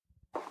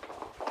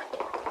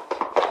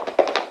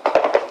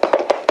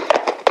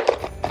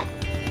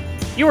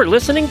You are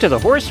listening to the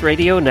Horse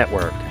Radio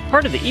Network,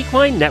 part of the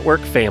Equine Network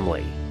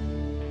family.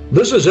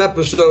 This is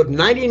episode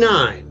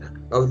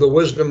 99 of the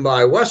Wisdom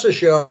by Wessa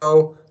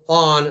show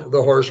on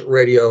the Horse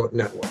Radio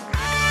Network.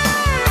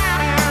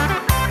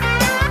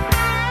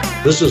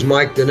 This is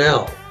Mike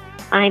Donnell.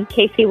 I'm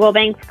Casey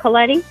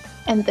Wilbanks-Coletti.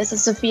 And this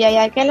is Sofia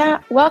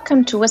Yagela.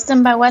 Welcome to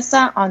Wisdom by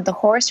Wessa on the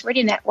Horse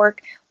Radio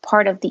Network,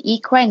 part of the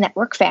Equine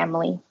Network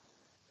family.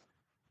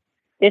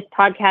 This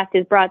podcast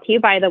is brought to you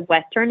by the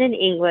Western and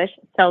English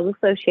Sales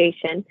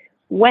Association,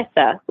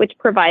 WESA, which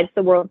provides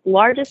the world's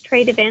largest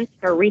trade events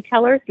for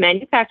retailers,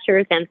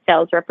 manufacturers, and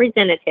sales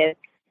representatives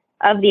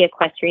of the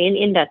equestrian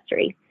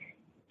industry.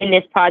 In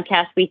this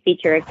podcast, we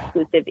feature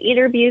exclusive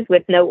interviews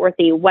with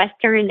noteworthy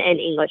Western and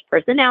English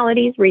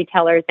personalities,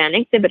 retailers, and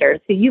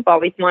exhibitors who you've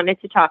always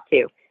wanted to talk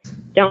to.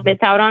 Don't miss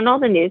out on all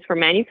the news from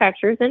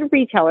manufacturers and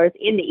retailers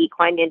in the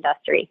equine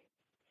industry.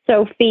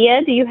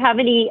 Sophia, do you have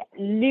any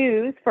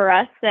news for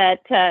us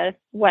at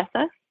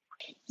WESA?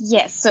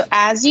 Yes, so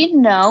as you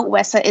know,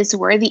 WESA is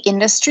where the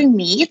industry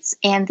meets,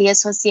 and the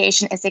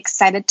association is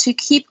excited to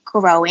keep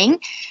growing.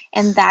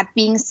 And that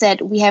being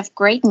said, we have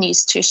great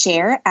news to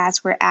share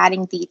as we're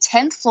adding the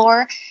 10th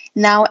floor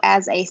now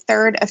as a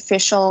third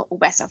official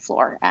WESA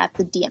floor at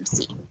the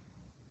DMC.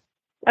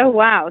 Oh,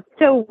 wow.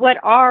 So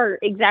what are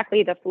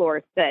exactly the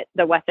floors that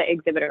the WESA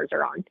exhibitors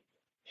are on?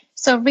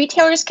 So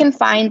retailers can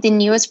find the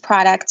newest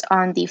products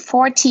on the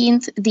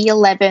 14th, the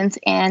 11th,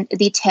 and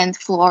the 10th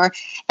floor,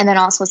 and then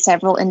also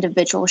several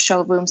individual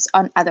showrooms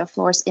on other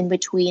floors in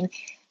between.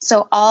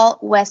 So all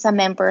WESA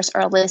members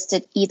are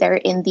listed either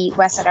in the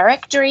WESA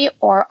directory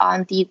or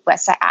on the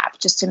WESA app,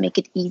 just to make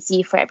it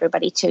easy for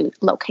everybody to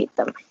locate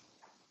them.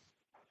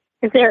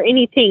 Is there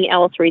anything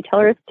else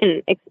retailers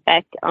can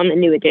expect on the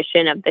new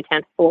edition of the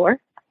 10th floor?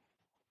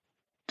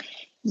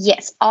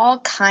 Yes, all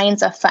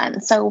kinds of fun.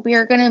 So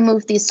we're going to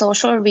move the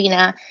social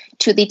arena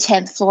to the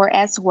 10th floor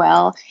as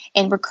well.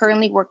 And we're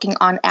currently working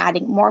on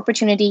adding more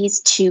opportunities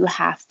to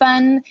have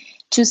fun,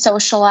 to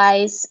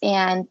socialize,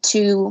 and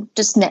to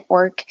just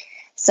network.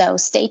 So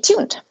stay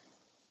tuned.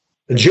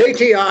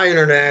 JTI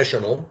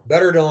International,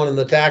 better known in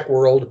the tack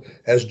world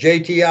as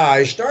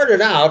JTI,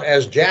 started out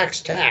as Jack's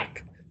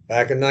Tack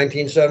back in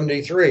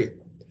 1973.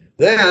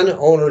 Then,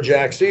 owner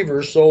Jack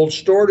Sievers sold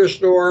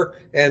store-to-store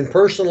and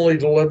personally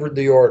delivered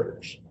the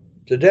orders.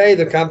 Today,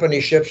 the company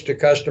ships to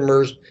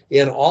customers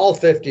in all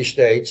 50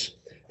 states,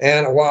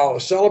 and while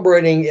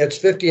celebrating its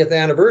 50th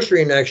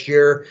anniversary next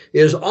year,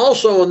 is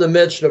also in the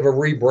midst of a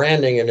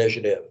rebranding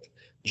initiative.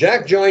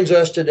 Jack joins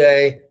us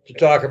today to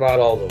talk about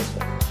all those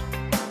things.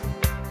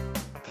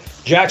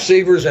 Jack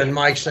Sievers and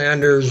Mike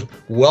Sanders,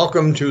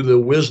 welcome to the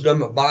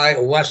Wisdom by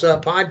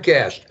Wessa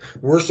podcast.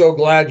 We're so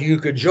glad you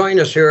could join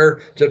us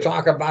here to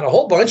talk about a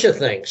whole bunch of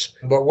things,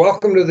 but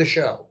welcome to the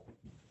show.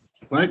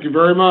 Thank you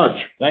very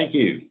much. Thank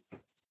you.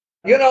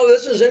 You know,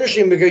 this is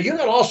interesting because you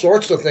got all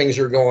sorts of things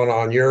that are going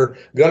on. You're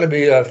going to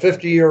be a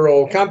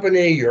 50-year-old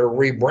company. You're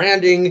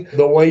rebranding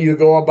the way you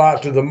go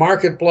about to the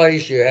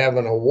marketplace. You have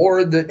an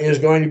award that is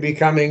going to be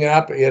coming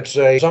up. It's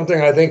something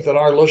I think that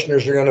our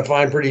listeners are going to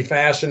find pretty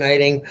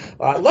fascinating.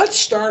 Let's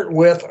start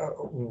with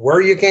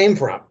where you came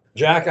from.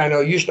 Jack, I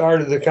know you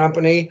started the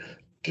company.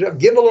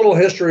 Give a little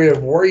history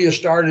of where you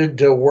started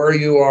to where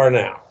you are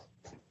now.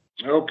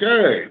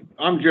 Okay.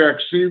 I'm Jack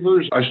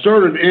Sievers. I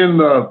started in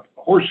the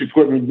horse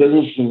equipment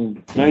business in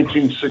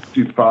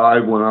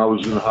 1965 when I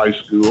was in high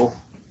school.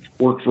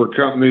 Worked for a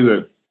company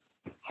that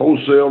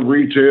wholesaled,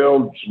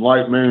 retailed, some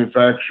light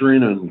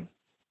manufacturing, and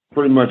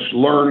pretty much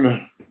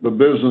learned the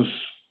business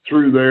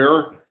through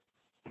there.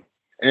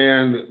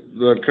 And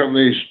the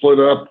company split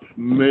up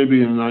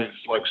maybe in like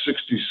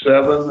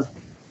 67.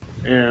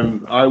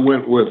 And I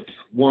went with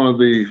one of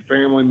the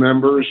family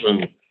members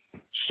and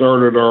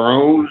started our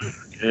own.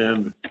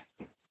 And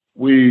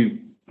we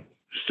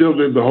still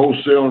did the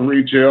wholesale and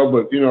retail,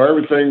 but, you know,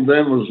 everything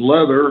then was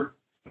leather.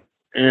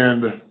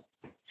 And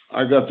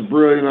I got the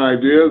brilliant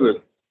idea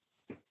that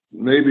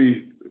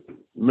maybe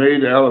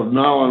made out of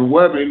nylon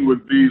webbing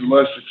would be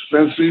less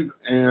expensive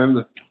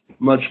and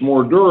much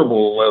more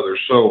durable leather.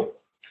 So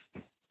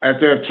at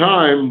that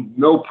time,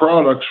 no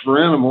products for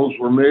animals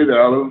were made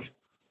out of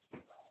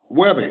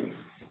webbing.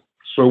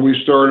 So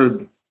we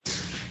started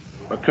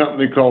a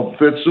company called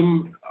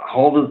Fitsum,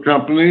 Halter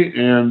Company,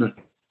 and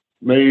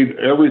made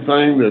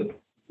everything that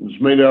was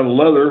made out of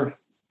leather.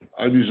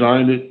 I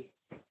designed it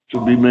to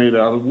be made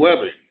out of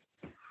webbing.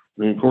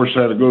 And of course,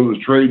 I had to go to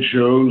the trade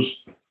shows.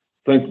 I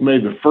think we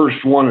made the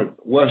first one at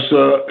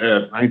WESA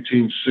at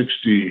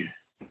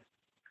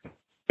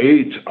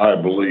 1968, I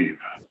believe.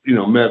 You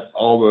know, met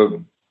all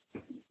the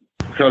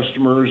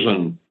customers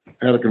and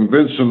had to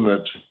convince them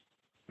that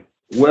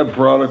web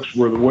products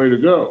were the way to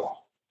go.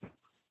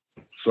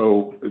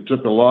 So it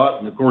took a lot.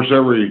 And of course,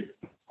 every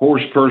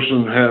horse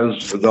person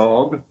has a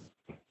dog.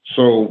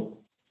 So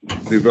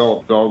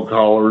developed dog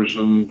collars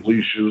and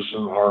leashes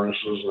and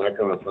harnesses and that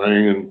kind of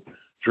thing, and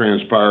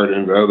transpired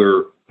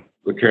into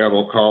the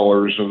cattle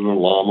collars and the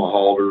llama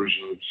halters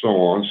and so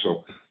on.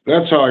 So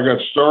that's how I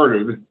got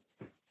started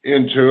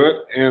into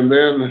it. And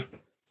then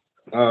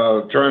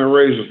trying to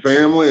raise a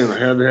family, and I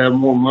had to have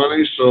more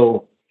money.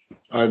 So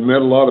I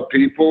met a lot of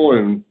people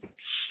and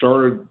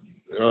started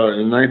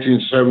in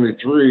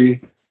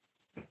 1973,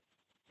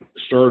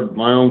 started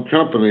my own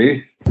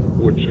company,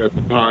 which at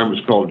the time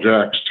was called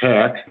Jack's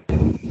Tack.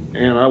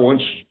 And I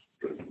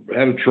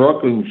had a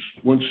truck and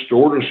went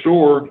store to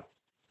store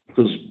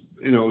because,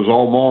 it was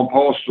all mom and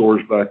pa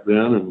stores back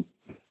then, and,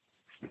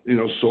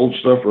 sold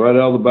stuff right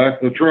out of the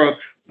back of the truck.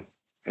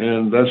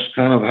 And that's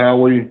kind of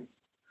how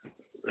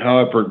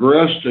I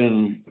progressed.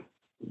 And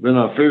then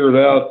I figured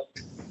out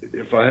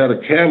if I had a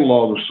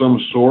catalog of some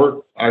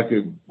sort,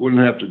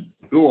 wouldn't have to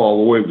go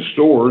all the way to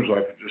stores.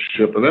 I could just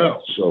ship it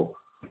out. So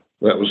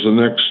that was the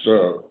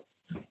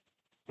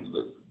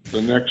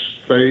next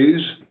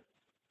phase.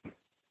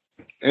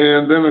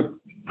 And then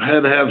I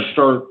had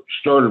to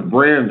started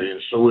branding.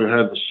 So we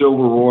had the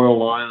Silver Royal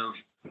line of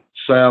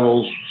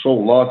saddles,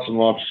 sold lots and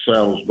lots of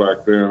saddles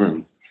back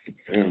then,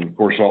 and of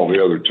course all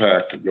the other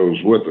tack that goes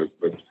with it.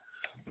 But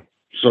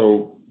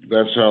so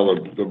that's how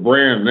the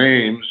brand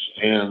names,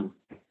 and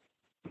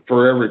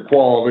for every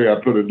quality I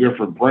put a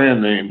different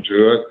brand name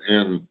to it,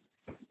 and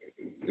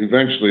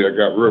eventually I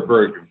got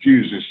very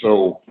confusing.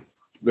 So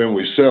then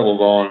we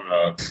settled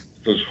on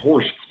because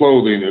horse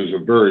clothing is a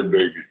very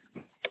big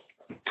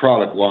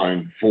product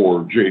line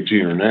for JT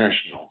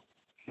International.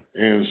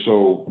 And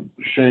so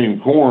Shane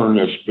Korn,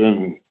 that's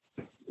been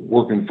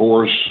working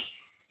for us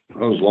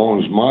as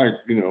long as Mike,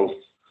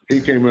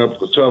 he came up with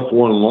the Tough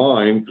One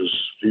line because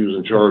he was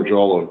in charge of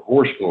all the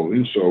horse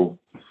clothing. So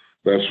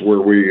that's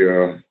where we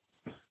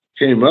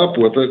came up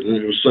with it. And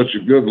it was such a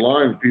good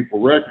line people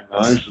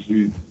recognized that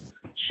we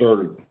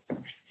started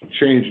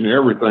changing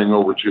everything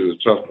over to the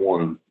Tough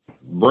One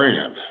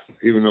brand,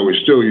 even though we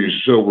still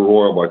use Silver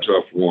Royal by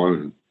Tough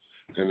One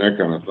and that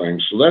kind of thing.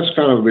 So that's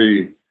kind of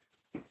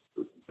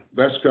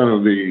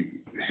the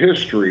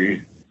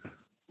history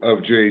of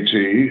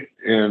JT.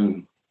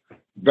 And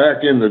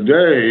back in the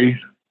day,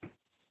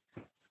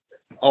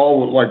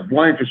 all like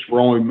blankets were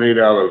only made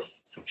out of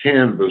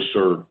canvas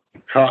or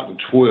cotton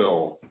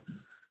twill.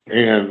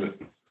 And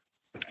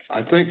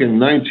I think in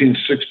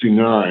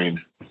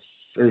 1969,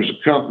 there's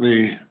a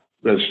company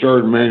that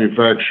started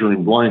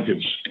manufacturing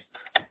blankets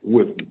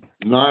with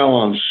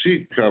nylon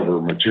seat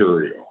cover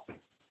material.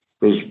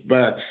 Because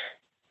back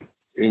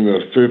in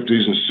the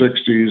 50s and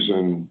 60s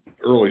and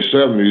early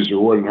 70s, there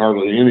wasn't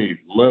hardly any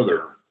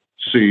leather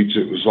seats.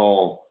 It was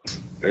all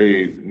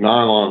a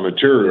nylon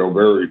material,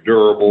 very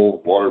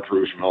durable,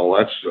 waterproof, and all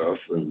that stuff.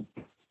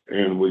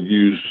 And we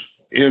used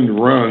end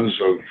runs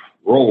of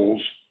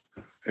rolls.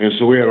 And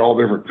so we had all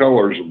different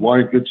colors of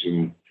blankets,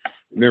 and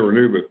never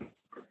knew,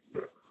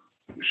 but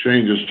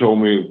Shane just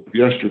told me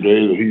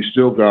yesterday that he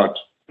still got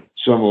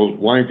some of those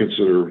blankets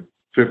that are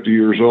 50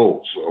 years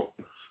old. So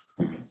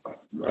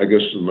I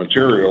guess the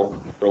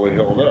material really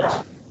held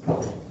up.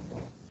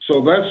 So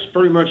that's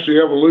pretty much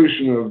the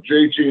evolution of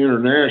JT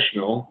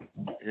International.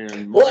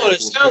 And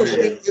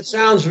it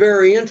sounds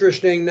very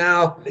interesting.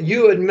 Now,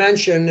 you had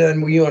mentioned,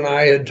 and you and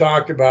I had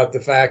talked about the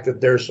fact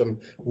that there's some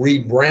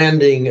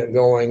rebranding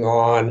going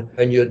on,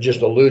 and you had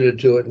just alluded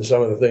to it in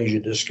some of the things you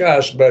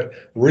discussed, but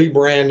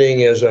rebranding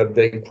is a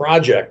big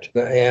project,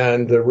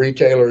 and the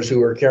retailers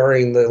who are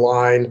carrying the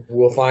line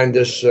will find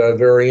this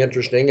very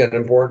interesting and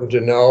important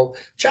to know.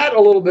 Chat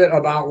a little bit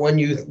about when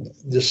you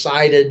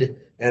decided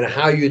and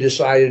how you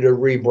decided to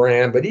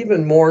rebrand, but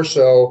even more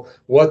so,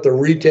 what the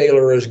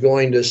retailer is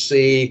going to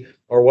see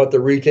or what the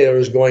retailer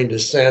is going to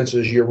sense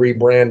as your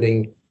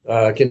rebranding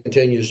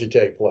continues to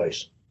take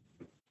place.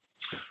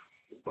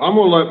 I'm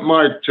going to let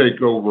Mike take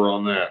over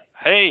on that.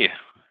 Hey,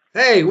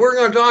 we're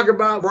going to talk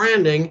about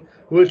branding,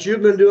 which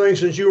you've been doing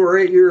since you were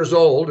 8 years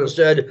old, and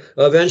said,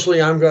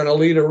 eventually I'm going to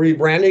lead a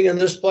rebranding in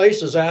this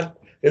place. Is that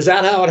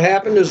how it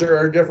happened? Is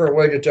there a different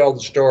way to tell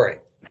the story?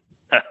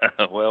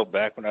 Well,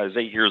 back when I was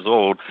 8 years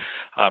old,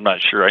 I'm not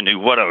sure I knew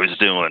what I was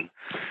doing.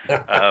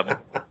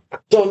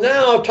 So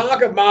now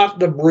talk about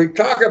the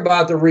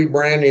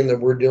rebranding that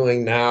we're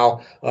doing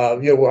now.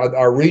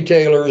 Our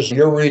retailers,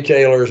 your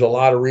retailers, a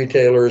lot of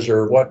retailers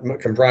are what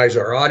comprise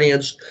our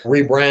audience.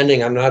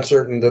 Rebranding, I'm not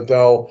certain that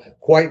they'll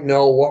quite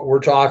know what we're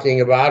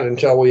talking about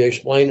until we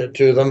explain it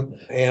to them.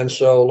 And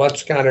so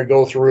let's kind of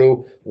go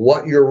through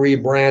what you're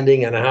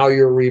rebranding and how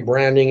you're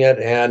rebranding it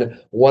and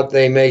what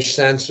they may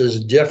sense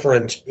is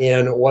different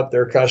in what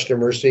their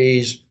customer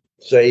sees,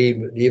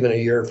 say, even a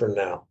year from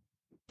now.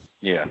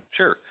 Yeah,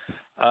 sure.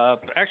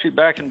 Actually,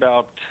 back in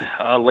about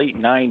late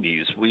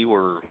 90s, we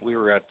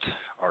were at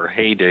our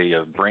heyday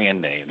of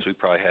brand names. We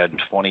probably had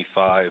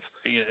 25.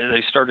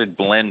 They started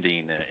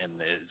blending, and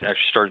it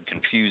actually started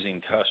confusing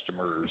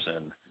customers.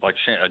 And like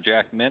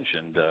Jack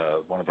mentioned,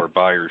 one of our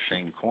buyers,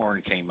 Shane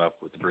Korn, came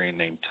up with the brand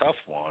name Tough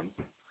One,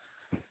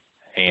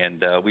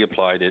 and we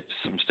applied it to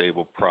some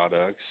stable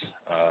products.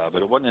 But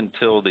it wasn't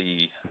until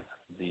the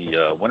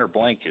winter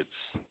blankets.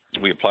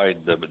 We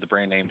applied the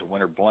brand name to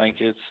winter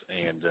blankets,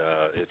 and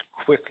it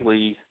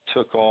quickly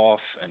took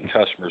off, and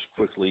customers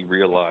quickly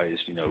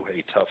realized,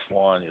 hey, Tough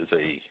One is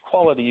a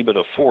quality but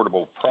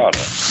affordable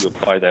product. You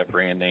apply that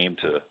brand name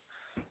to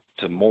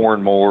to more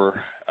and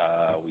more.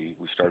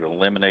 We started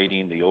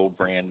eliminating the old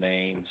brand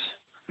names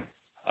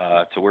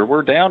to where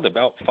we're down to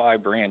about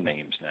 5 brand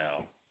names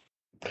now.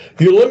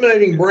 You're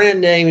eliminating brand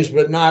names,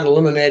 but not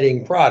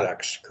eliminating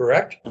products,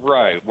 correct?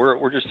 Right.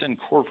 We're just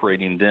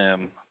incorporating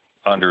them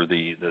under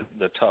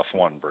the Tough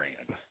One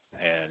brand.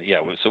 And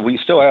yeah, so we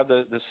still have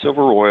the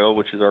Silver Royal,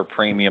 which is our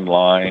premium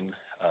line.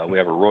 We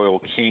have a Royal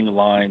King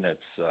line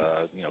that's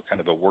kind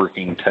of a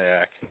working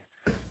tack.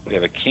 We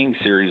have a King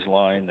Series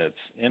line that's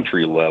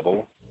entry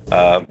level.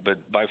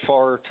 But by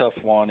far, Tough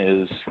One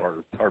is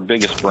our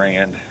biggest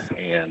brand,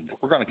 and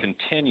we're going to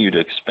continue to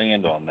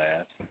expand on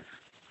that.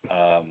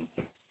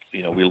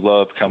 We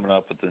love coming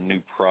up with the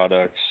new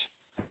products.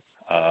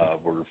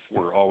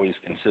 We're always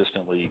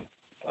consistently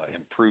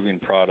improving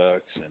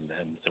products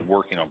and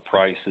working on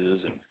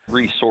prices and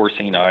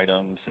resourcing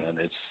items, and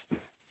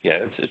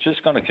it's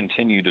just going to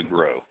continue to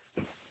grow.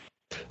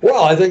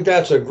 Well, I think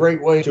that's a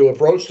great way to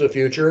approach the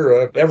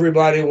future.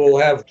 Everybody will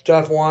have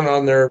Tough One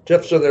on their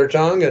tips of their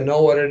tongue and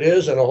know what it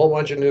is, and a whole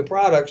bunch of new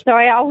products. So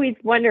I always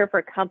wonder,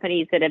 for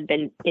companies that have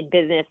been in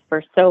business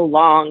for so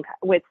long,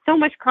 with so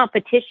much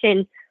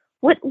competition,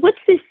 what's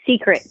the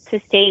secret to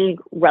staying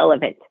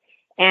relevant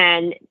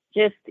and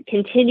just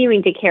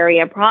continuing to carry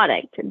a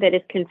product that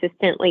is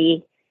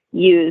consistently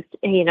used,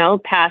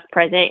 past,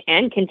 present,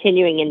 and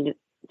continuing into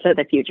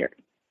the future?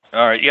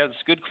 All right. Yeah,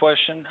 that's a good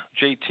question.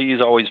 JT has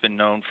always been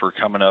known for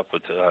coming up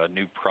with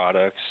new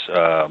products.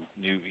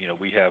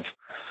 We have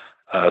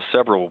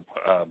several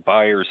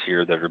buyers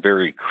here that are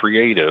very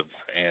creative,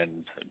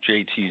 and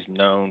JT's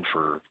known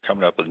for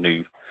coming up with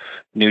new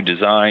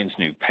designs,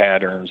 new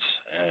patterns,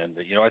 and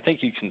I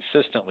think you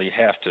consistently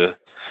have to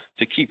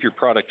keep your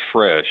product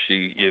fresh.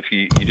 If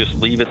you just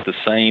leave it the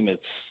same,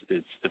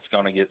 it's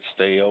going to get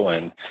stale,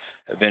 and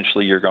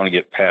eventually you're going to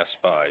get passed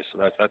by.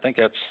 So I think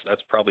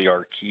that's probably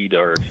our key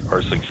to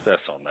our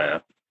success on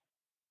that.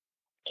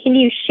 Can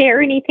you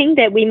share anything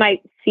that we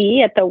might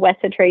see at the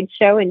WESA Trade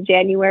Show in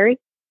January?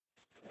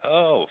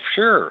 Oh,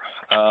 sure.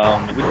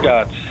 We've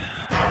got,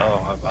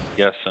 I'm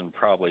guessing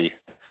probably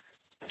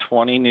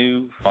 20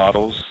 new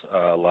models,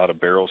 a lot of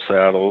barrel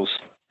saddles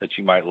that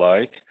you might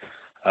like.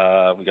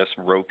 We got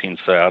some roping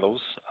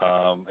saddles,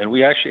 and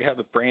we actually have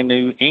a brand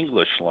new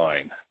English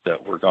line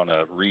that we're going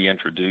to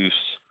reintroduce,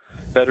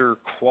 better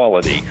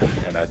quality,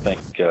 and I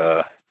think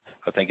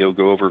it'll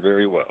go over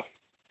very well.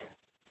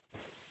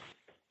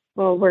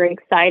 Well, we're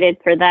excited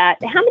for that.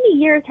 How many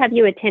years have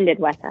you attended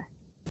WESA?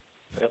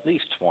 At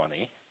least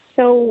 20.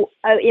 So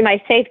am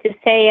I safe to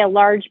say a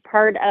large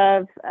part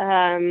of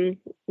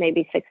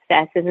maybe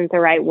success isn't the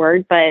right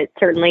word, but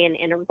certainly an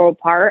integral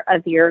part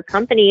of your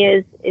company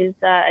is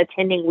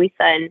attending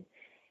WESA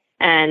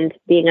and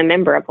being a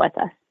member of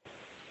WESA?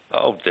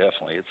 Oh,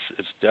 definitely.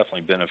 It's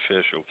definitely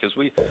beneficial because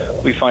we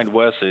find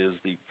WESA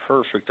is the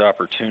perfect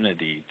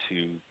opportunity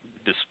to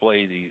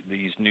display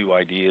these new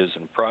ideas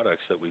and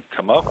products that we've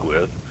come up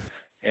with,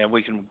 and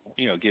we can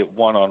get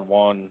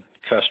one-on-one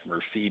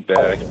customer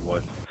feedback and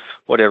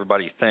what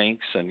everybody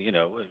thinks, and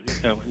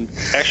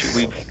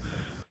actually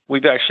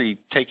we've actually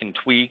taken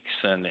tweaks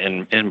and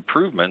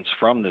improvements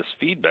from this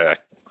feedback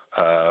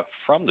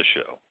from the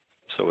show,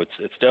 so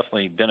it's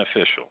definitely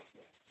beneficial.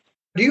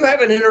 Do you have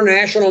an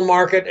international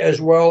market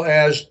as well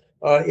as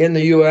in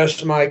the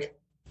U.S., Mike?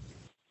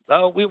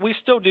 We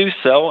still do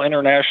sell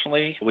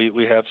internationally.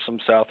 We have some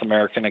South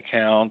American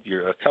account,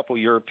 a couple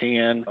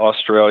European,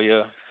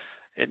 Australia,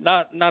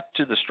 not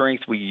to the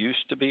strength we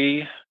used to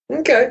be.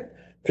 Okay.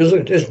 Because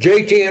it's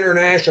JT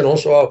International,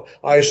 so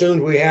I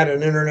assumed we had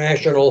an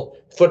international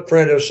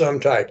footprint of some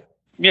type.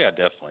 Yeah,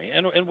 definitely.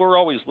 And we're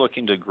always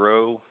looking to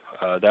grow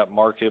that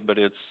market, but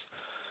it's,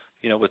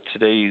 with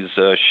today's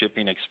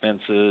shipping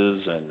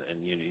expenses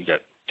and you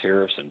got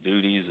tariffs and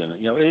duties, and,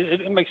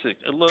 it makes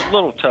it a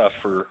little tough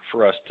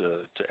for us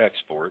to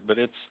export, but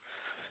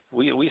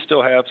we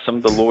still have some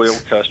of the loyal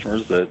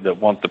customers that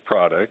want the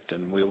product,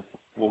 and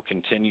we'll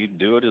continue to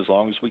do it as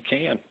long as we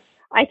can.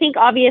 I think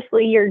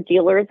obviously your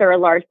dealers are a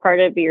large part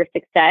of your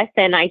success,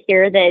 and I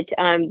hear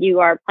that you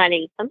are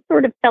planning some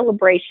sort of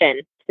celebration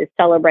to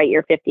celebrate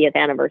your 50th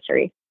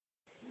anniversary.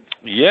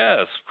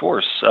 Yes, of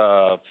course.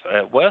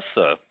 At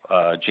WESA,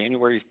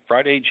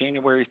 Friday,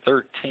 January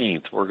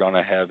 13th, we're going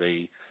to have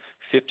a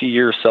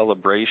 50-year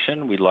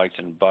celebration. We'd like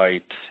to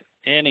invite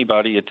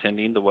anybody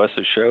attending the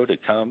WESA show to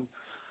come.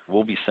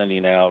 We'll be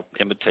sending out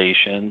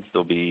invitations.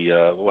 There'll be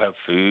we'll have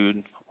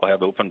food. We'll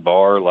have open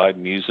bar, live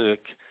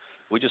music.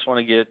 We just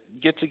want to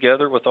get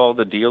together with all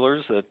the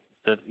dealers that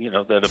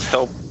have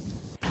helped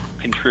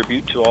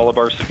contribute to all of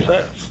our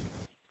success.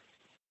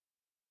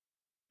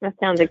 That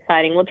sounds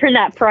exciting. We'll turn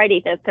that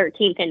Friday the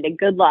 13th into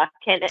good luck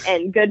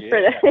and good for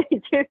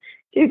the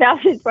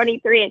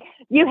 2023. And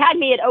you had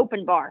me at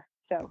open bar,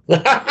 so.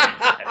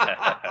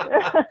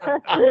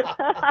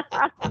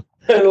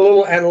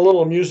 And a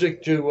little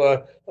music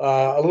to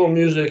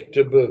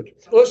boot.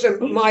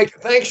 Listen, Mike,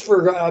 thanks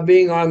for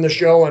being on the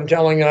show and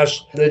telling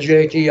us the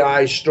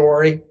JTI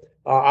story.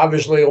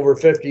 Obviously, over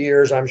 50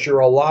 years, I'm sure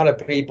a lot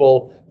of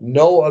people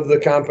know of the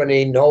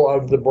company, know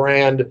of the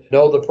brand,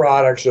 know the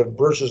products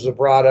versus the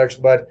products,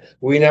 but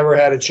we never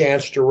had a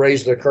chance to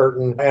raise the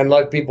curtain and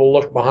let people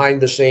look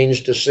behind the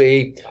scenes to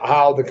see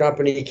how the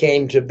company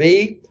came to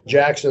be,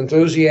 Jack's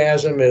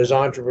enthusiasm, his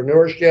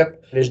entrepreneurship,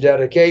 his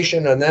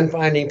dedication, and then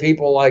finding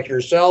people like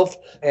yourself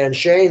and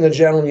Shane, the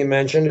gentleman you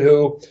mentioned,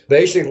 who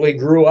basically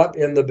grew up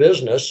in the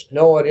business,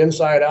 know it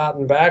inside out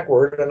and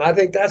backward. And I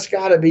think that's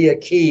got to be a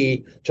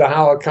key to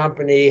how a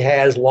company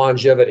has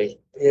longevity,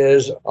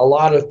 is a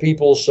lot of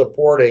people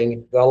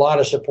supporting, a lot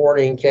of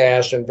supporting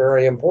cast, and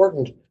very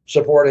important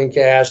supporting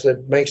cast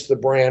that makes the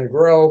brand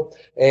grow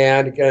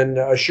and can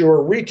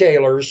assure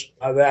retailers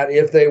that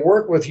if they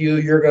work with you,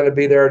 you're going to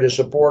be there to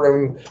support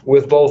them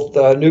with both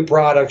new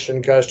products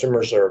and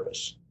customer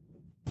service.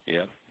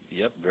 Yep,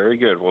 very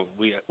good. Well,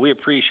 we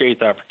appreciate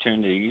the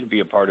opportunity to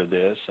be a part of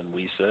this, and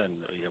Lisa,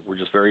 and we're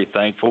just very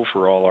thankful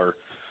for all our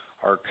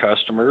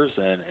customers,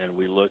 and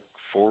we look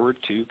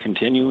forward to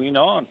continuing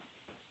on.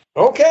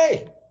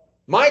 Okay.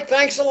 Mike,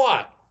 thanks a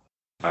lot.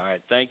 All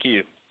right, thank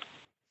you.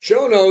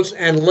 Show notes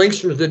and links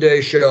for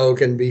today's show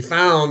can be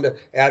found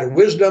at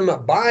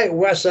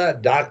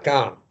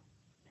wisdombywesa.com.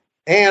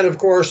 And, of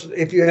course,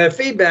 if you have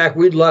feedback,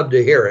 we'd love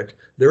to hear it.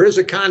 There is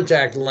a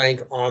contact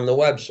link on the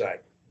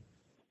website.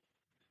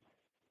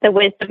 The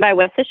Wisdom by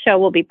Wesa show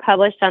will be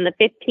published on the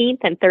 15th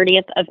and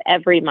 30th of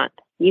every month.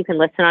 You can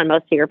listen on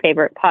most of your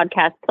favorite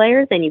podcast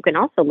players, and you can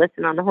also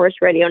listen on the Horse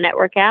Radio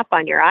Network app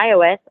on your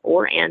iOS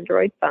or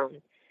Android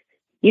phone.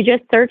 You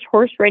just search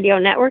Horse Radio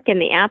Network in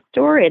the App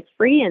Store. It's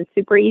free and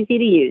super easy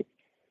to use.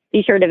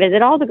 Be sure to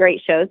visit all the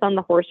great shows on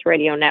the Horse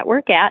Radio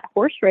Network at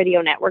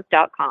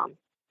horseradionetwork.com.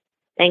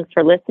 Thanks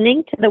for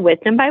listening to the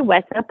Wisdom by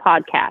Wesa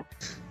podcast.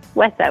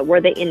 Wesa, where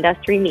the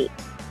industry meets.